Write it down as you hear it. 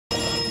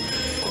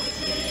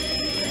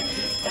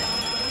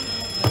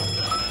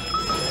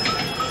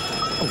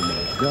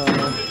God.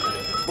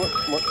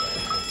 What?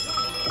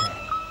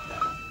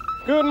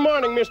 Good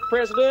morning, Mr.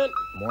 President.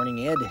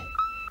 Morning, Ed.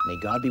 May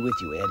God be with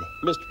you, Ed.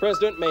 Mr.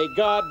 President, may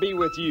God be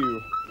with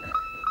you.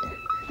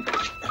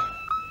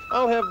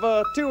 I'll have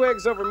 2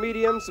 eggs over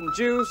medium, some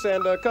juice,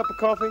 and a cup of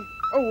coffee.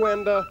 Oh,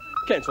 and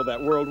cancel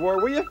that World War,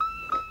 will you?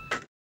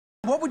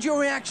 What would your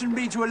reaction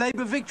be to a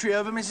Labour victory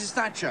over Mrs.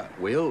 Thatcher?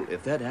 Well,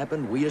 if that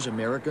happened, we as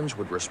Americans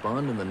would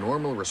respond in the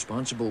normal,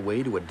 responsible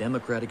way to a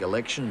democratic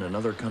election in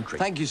another country.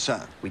 Thank you,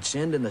 sir. We'd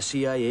send in the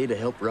CIA to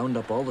help round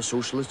up all the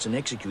socialists and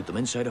execute them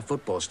inside a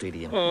football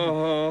stadium.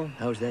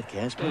 How's that,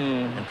 Casper?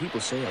 And people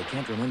say I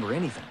can't remember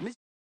anything.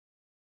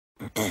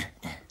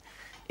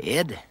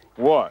 Ed?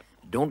 What?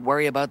 Don't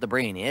worry about the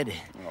brain, Ed.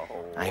 Oh.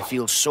 I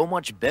feel so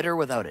much better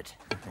without it.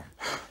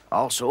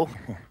 Also...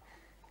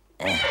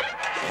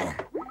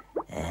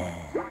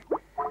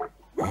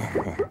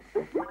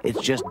 It's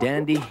just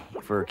dandy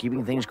for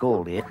keeping things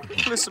cold, Ed.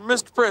 Listen,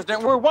 Mr.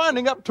 President, we're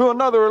winding up to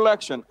another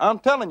election. I'm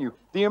telling you,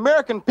 the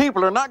American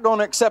people are not going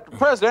to accept a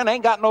president who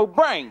ain't got no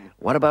brain.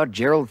 What about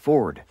Gerald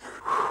Ford?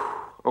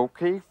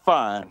 Okay,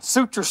 fine.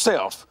 Suit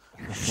yourself.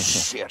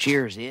 Shit.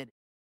 Cheers, Ed.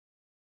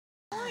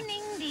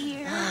 Morning,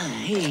 dear.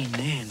 Hey,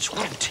 Nance,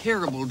 what a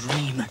terrible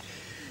dream.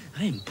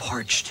 I'm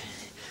parched.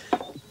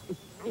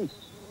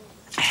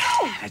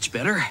 That's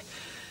better.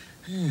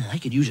 I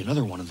could use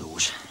another one of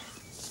those.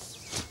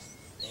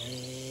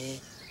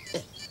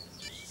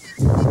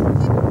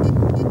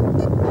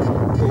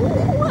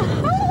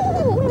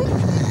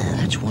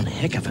 That's one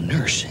heck of a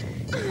nurse.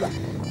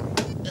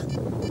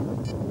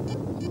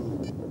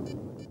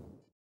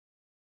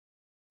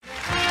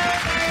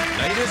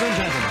 Ladies and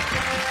gentlemen,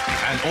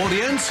 an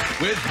audience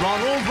with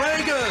Ronald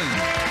Reagan.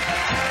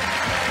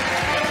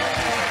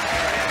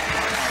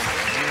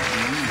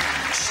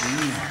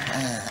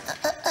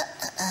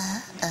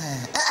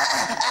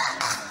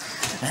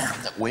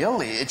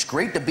 Well, it's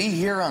great to be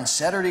here on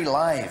Saturday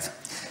Live.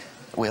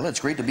 Well, it's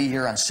great to be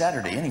here on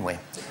Saturday, anyway.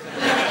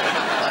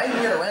 I'm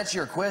here to answer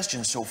your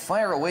questions, so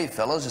fire away,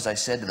 fellows, as I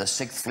said to the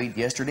 6th Fleet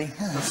yesterday.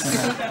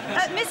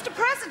 Mr.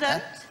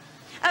 President,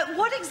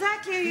 what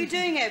exactly are you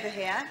doing over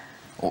here?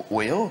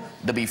 Well,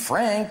 to be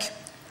frank,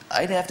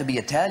 I'd have to be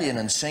Italian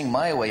and sing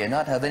my way and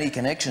not have any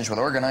connections with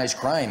organized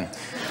crime.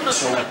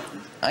 So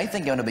I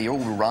think I'm going to be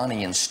old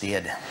Ronnie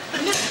instead.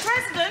 Mr.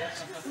 President,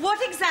 what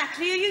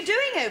exactly are you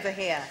doing over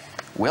here?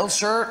 Well,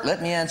 sir,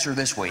 let me answer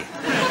this way.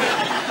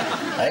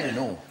 I don't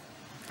know.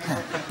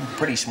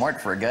 Pretty smart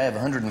for a guy of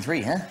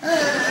 103, huh?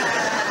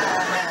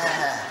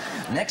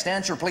 Next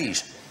answer,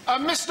 please.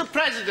 Mr.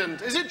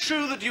 President, is it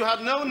true that you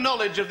had no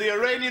knowledge of the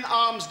Iranian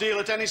arms deal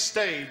at any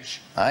stage?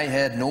 I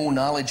had no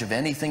knowledge of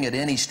anything at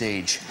any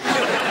stage.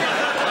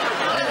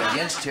 I'm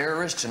against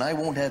terrorists, and I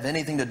won't have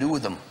anything to do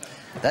with them.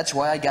 That's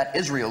why I got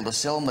Israel to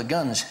sell them the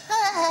guns.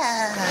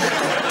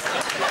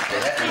 They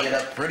have to get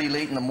up pretty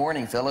late in the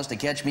morning, fellas, to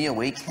catch me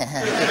awake.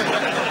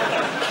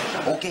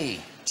 Okay,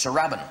 Sir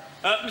Robin.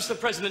 Mr.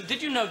 President,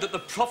 did you know that the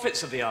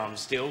profits of the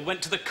arms deal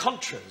went to the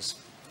Contras?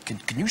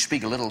 Can you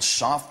speak a little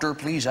softer,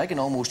 please? I can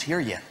almost hear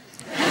you.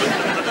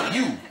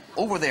 You,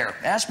 over there,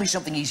 ask me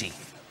something easy.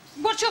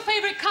 What's your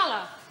favorite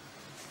color?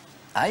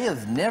 I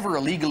have never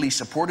illegally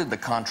supported the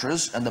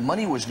Contras, and the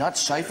money was not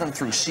siphoned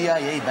through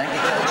CIA bank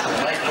accounts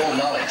with my full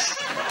knowledge.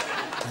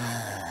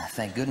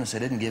 Thank goodness I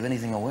didn't give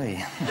anything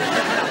away.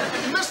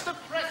 Mr.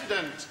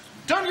 President,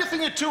 don't you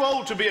think you're too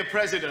old to be a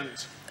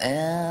president?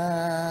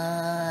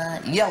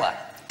 Yella.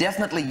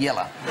 Definitely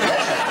yella.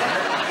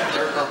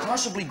 Or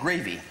possibly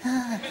gravy.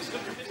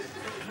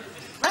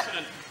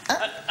 President,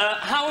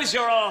 how is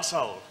your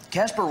arsehole?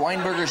 Casper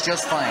Weinberger's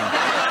just fine.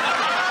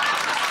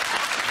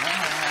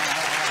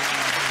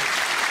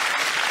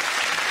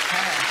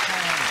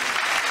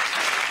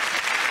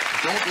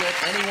 Don't let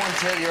anyone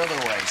tell you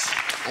otherwise.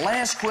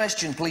 Last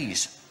question,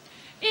 please.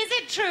 Is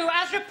it true,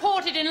 as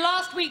reported in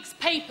last week's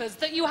papers,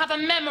 that you have a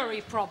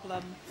memory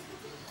problem?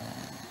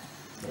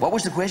 What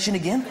was the question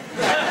again?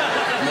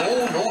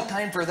 No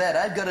time for that.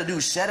 I've got to do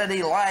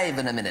Saturday Live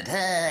in a minute.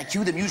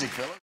 Cue the music,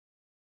 fella.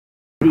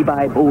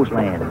 By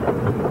Bozeland.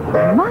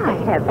 My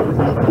heavens,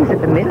 is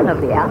it the middle of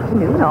the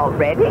afternoon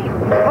already?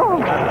 Oh.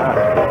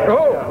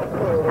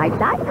 Night,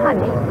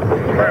 honey.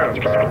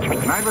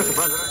 Night, Mr.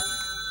 President.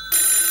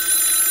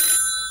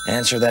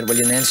 Answer that, will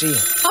you, Nancy?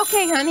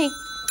 Okay, honey.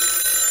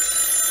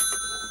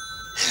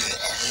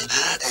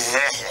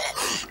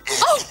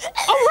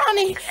 Oh,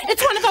 Ronnie,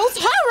 it's one of those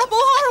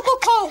horrible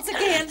colds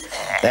again.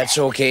 That's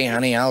okay,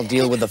 honey. I'll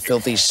deal with the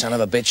filthy son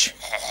of a bitch.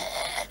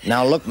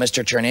 Now look,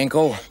 Mr.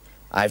 Chernenko,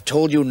 I've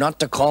told you not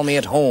to call me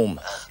at home.